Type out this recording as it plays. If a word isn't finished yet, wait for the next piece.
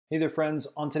Hey there friends,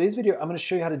 on today's video I'm going to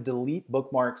show you how to delete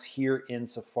bookmarks here in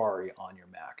Safari on your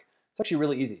Mac. It's actually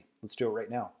really easy. Let's do it right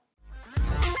now.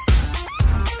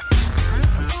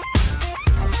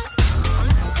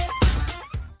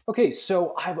 Okay,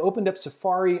 so I've opened up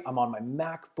Safari, I'm on my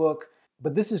MacBook,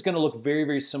 but this is going to look very,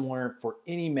 very similar for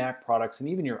any Mac products and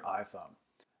even your iPhone.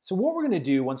 So what we're going to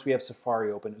do once we have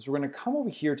Safari open is we're going to come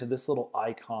over here to this little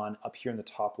icon up here in the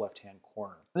top left-hand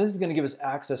corner. And this is going to give us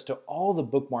access to all the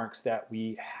bookmarks that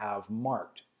we have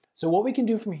marked. So what we can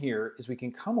do from here is we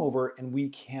can come over and we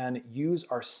can use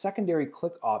our secondary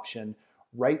click option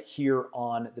right here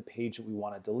on the page that we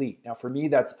want to delete. Now for me,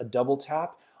 that's a double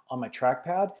tap on my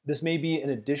trackpad. This may be an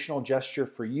additional gesture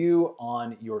for you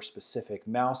on your specific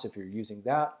mouse if you're using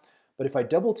that. But if I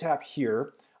double tap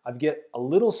here, I get a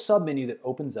little submenu that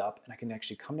opens up and I can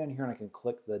actually come down here and I can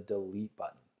click the delete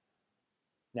button.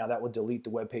 Now that will delete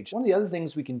the web page. One of the other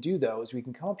things we can do though is we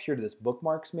can come up here to this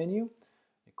bookmarks menu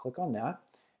and click on that.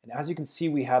 And as you can see,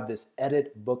 we have this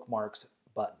edit bookmarks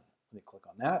button. Let me click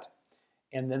on that.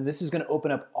 And then this is going to open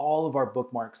up all of our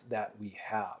bookmarks that we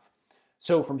have.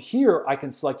 So from here, I can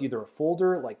select either a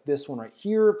folder like this one right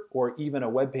here, or even a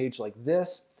web page like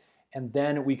this. And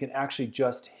then we can actually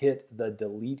just hit the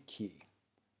delete key.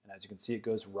 And as you can see, it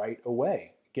goes right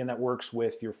away. Again, that works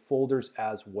with your folders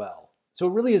as well. So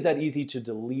it really is that easy to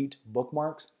delete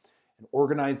bookmarks and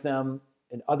organize them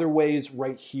in other ways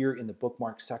right here in the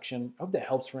bookmarks section. I hope that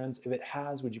helps, friends. If it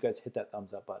has, would you guys hit that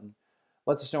thumbs up button?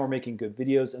 Lets us know we're making good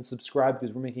videos, and subscribe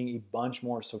because we're making a bunch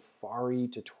more Safari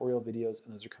tutorial videos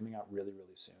and those are coming out really,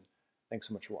 really soon. Thanks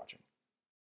so much for watching.